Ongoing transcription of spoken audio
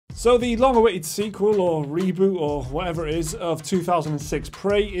So the long-awaited sequel, or reboot, or whatever it is, of 2006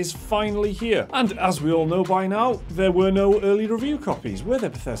 Prey is finally here. And as we all know by now, there were no early review copies, were there,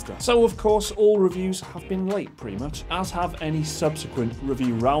 Bethesda? So of course, all reviews have been late, pretty much, as have any subsequent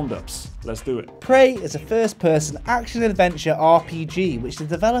review roundups. Let's do it. Prey is a first-person action-adventure RPG, which the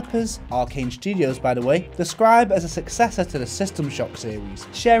developers, Arcane Studios by the way, describe as a successor to the System Shock series.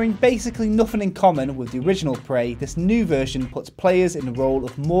 Sharing basically nothing in common with the original Prey, this new version puts players in the role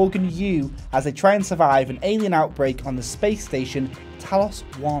of Morgan Yu as they try and survive an alien outbreak on the space station Talos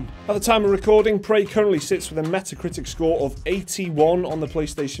 1. At the time of recording, Prey currently sits with a metacritic score of 81 on the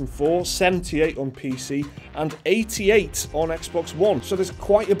PlayStation 4, 78 on PC, and 88 on Xbox One, so there's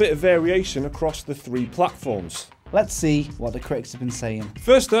quite a bit of variation across the three platforms. Let's see what the critics have been saying.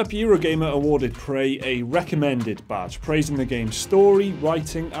 First up, Eurogamer awarded Prey a recommended badge, praising the game's story,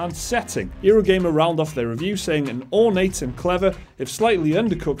 writing, and setting. Eurogamer round off their review saying an ornate and clever, if slightly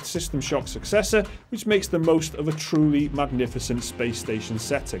undercooked System Shock successor, which makes the most of a truly magnificent space station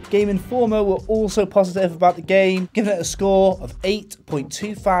setting. Game Informer were also positive about the game, giving it a score of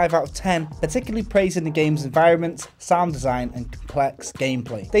 8.25 out of 10, particularly praising the game's environment, sound design, and complex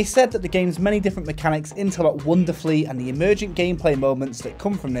gameplay. They said that the game's many different mechanics interlock wonderfully, and the emergent gameplay moments that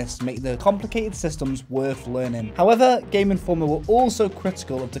come from this make the complicated systems worth learning. However, Game Informer were also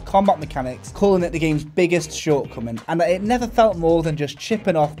critical of the combat mechanics, calling it the game's biggest shortcoming, and that it never felt more than just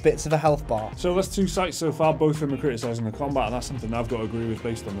chipping off bits of a health bar. So that's two sites so far, both of them are criticising the combat, and that's something I've got to agree with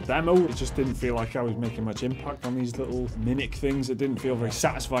based on the demo. It just didn't feel like I was making much impact on these little mimic things. It didn't feel very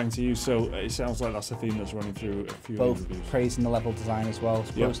satisfying to use, so it sounds like that's a theme that's running through a few both reviews. Praising the level design as well. It's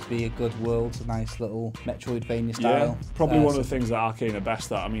supposed to be a good world, a nice little Metroidvania style. Yeah, probably one of the things that Arcane are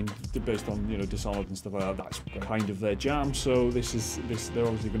best at. I mean, based on Dishonored and stuff like that, that's kind of their jam. So they're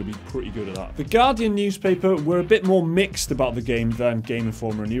obviously going to be pretty good at that. The Guardian newspaper were a bit more mixed about the game than Game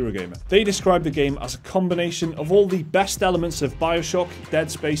Informer and Eurogamer. They described the game as a combination of all the best elements of Bioshock,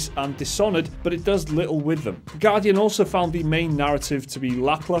 Dead Space, and Dishonored, but it does little with them. The Guardian also found the main narrative to be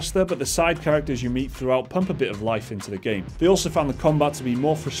lackluster, but the side characters you meet throughout pump a bit of life into the game. They also found the combat to be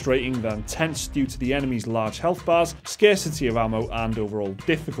more frustrating than tense due to the enemy's large health bars, scarcity of ammo, and overall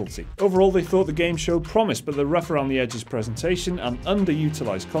difficulty. Overall, they thought the game showed promise, but the rough around the edges presentation and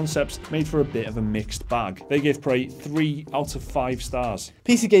underutilized concepts made for a bit of a mixed bag. They gave Prey 3 out of 5 stars.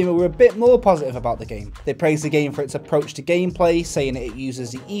 PC Gamer were a bit more positive about the game. They praised the game for its approach to gameplay, saying it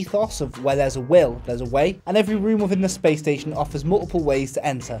uses the ethos of where there's a will, there's a way, and every room within the space station offers multiple ways to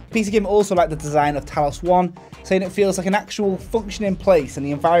enter. PC Gamer also liked the design of Talos 1, saying it feels like an actual functioning place and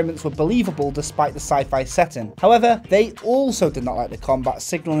the environments were believable despite the sci-fi setting. However, they also did not like the combat,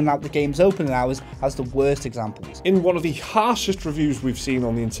 signalling out the game's opening hours as the worst examples. In one of the harshest reviews we've seen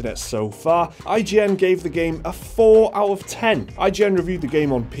on the internet so far, IGN gave the game a 4 out of 10. IGN reviewed the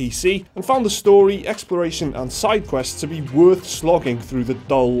game on PC and found the story, exploration, and side quests to be worth slogging through the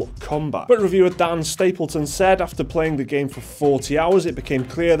dull combat. But reviewer Dan Stapleton said after playing the game for 40 hours, it became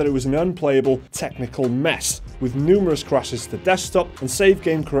clear that it was an unplayable technical mess, with numerous crashes to desktop and save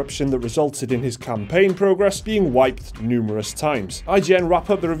game corruption that resulted in his campaign progress being wiped numerous times. IGN wrap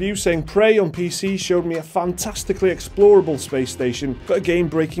up the review saying Prey on PC showed me a fantastically explorable space station, but a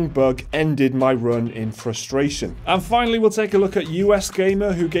game-breaking bug ended my run in frustration. And finally, we'll take a look at US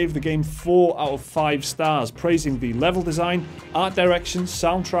Gamer, who gave the game 4 out of 5 stars, praising the level design, art direction,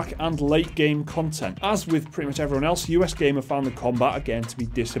 soundtrack, and late game content. As with pretty much everyone else, US Gamer found the combat again to be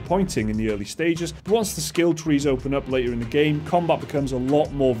disappointing in the early stages, but once the skill trees open up later in the game, combat becomes a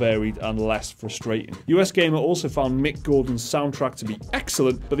lot more varied and less frustrating. US Gamer also found Mick Gordon's soundtrack to be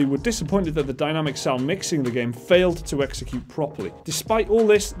excellent, but they were disappointed that the dynamic sound mixing of the game failed to execute properly. Despite all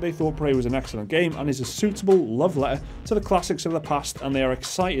this, they thought Prey was an excellent game and is a suitable love letter to the classics of the past, and they are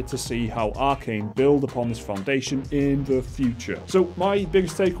excited to see how Arcane build upon this foundation in the future. So my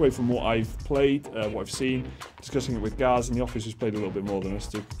biggest takeaway from what I've played, what I've seen, discussing it with Gaz in the office who's played a little bit more than us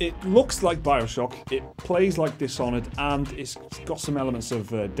two, it looks like Bioshock, it plays like Dishonored, and it's got some elements of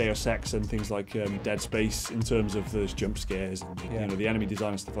Deus Ex and things like Dead Space in terms of those jump scares and the enemy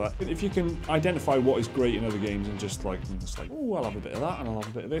design and stuff like that. But if you can identify what is great in other games and just like, oh, I'll have a bit of that and I'll have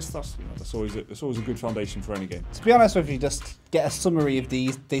a bit of this, that's always a good foundation for any game. To be honest with you, just get a summary of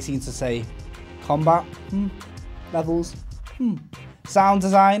these. They seem to say combat, levels, sound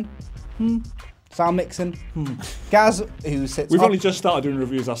design, sound mixing, Gaz, who sits... We've only just started doing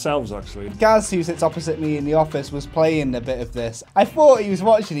reviews ourselves, actually. Gaz, who sits opposite me in the office, was playing a bit of this. I thought he was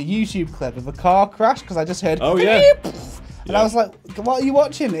watching a YouTube clip of a car crash, because I just heard... Oh, yeah. And I was like, what are you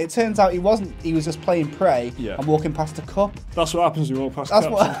watching? It turns out he wasn't. He was just playing Prey and walking past a cup. That's what happens when you walk past That's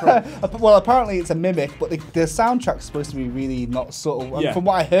cups. well, apparently it's a mimic, but the soundtrack's supposed to be really not subtle. And from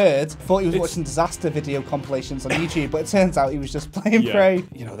what I heard, I thought he was watching disaster video compilations on YouTube, but it turns out he was just playing Prey.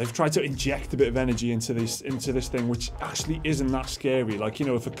 You know, they've tried to inject a bit of energy into this thing, which actually isn't that scary. Like, you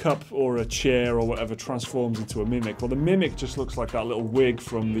know, if a cup or a chair or whatever transforms into a mimic, well, the mimic just looks like that little wig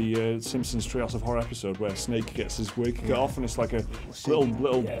from the Simpsons Treehouse of Horror episode where Snake gets his wig cut off, and it's like a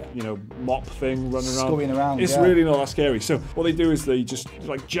little you know, mop thing running around. Scurrying around. It's really not that scary. So what they do is they just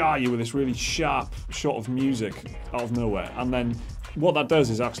like jar you with this really sharp shot of music out of nowhere, and then what that does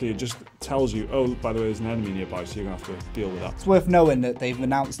is actually it just tells you, oh, by the way, there's an enemy nearby, so you're going to have to deal with that. It's worth knowing that they've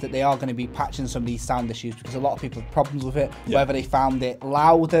announced that they are going to be patching some of these sound issues because a lot of people have problems with it, whether they found it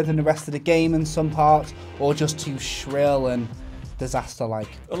louder than the rest of the game in some parts or just too shrill and disaster-like.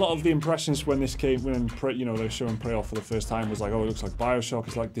 A lot of the impressions when this came, when you know, they were showing Prey off for the first time, was like, oh, it looks like Bioshock,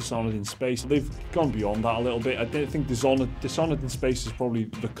 it's like Dishonored in space. They've gone beyond that a little bit. I think Dishonored in space is probably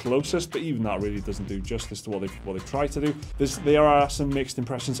the closest, but even that really doesn't do justice to what they've tried to do. There are some mixed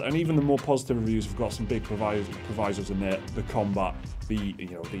impressions, and even the more positive reviews have got some big provisos in there. The combat, the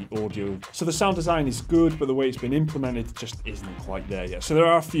audio. So the sound design is good, but the way it's been implemented just isn't quite there yet. So there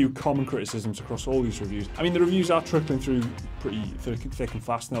are a few common criticisms across all these reviews. I mean, the reviews are trickling through pretty thick and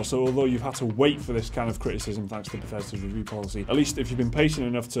fast now, so although you've had to wait for this kind of criticism thanks to Bethesda's review policy, at least if you've been patient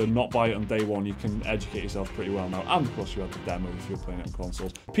enough to not buy it on day one, you can educate yourself pretty well now. And of course you have the demo if you're playing it on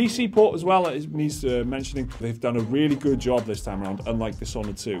consoles. PC port as well, it needs mentioning. They've done a really good job this time around, unlike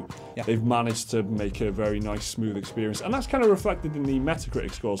Dishonored 2. They've managed to make a very nice, smooth experience, and that's kind of reflected in the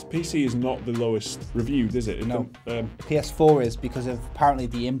Metacritic scores. PC is not the lowest reviewed, is it? No. PS4 is, because of apparently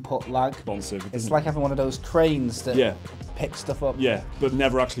the input lag. It's like having one of those cranes that pick stuff up. Yeah, but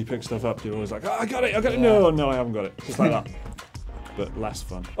never actually pick stuff up. You're always like, oh, I got it. No, I haven't got it. Just like that. But less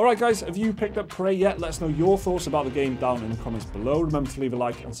fun. Alright guys, have you picked up Prey yet? Let us know your thoughts about the game down in the comments below. Remember to leave a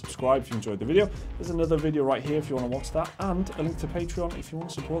like and subscribe if you enjoyed the video. There's another video right here if you want to watch that, and a link to Patreon if you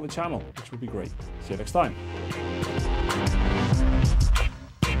want to support the channel, which would be great. See you next time.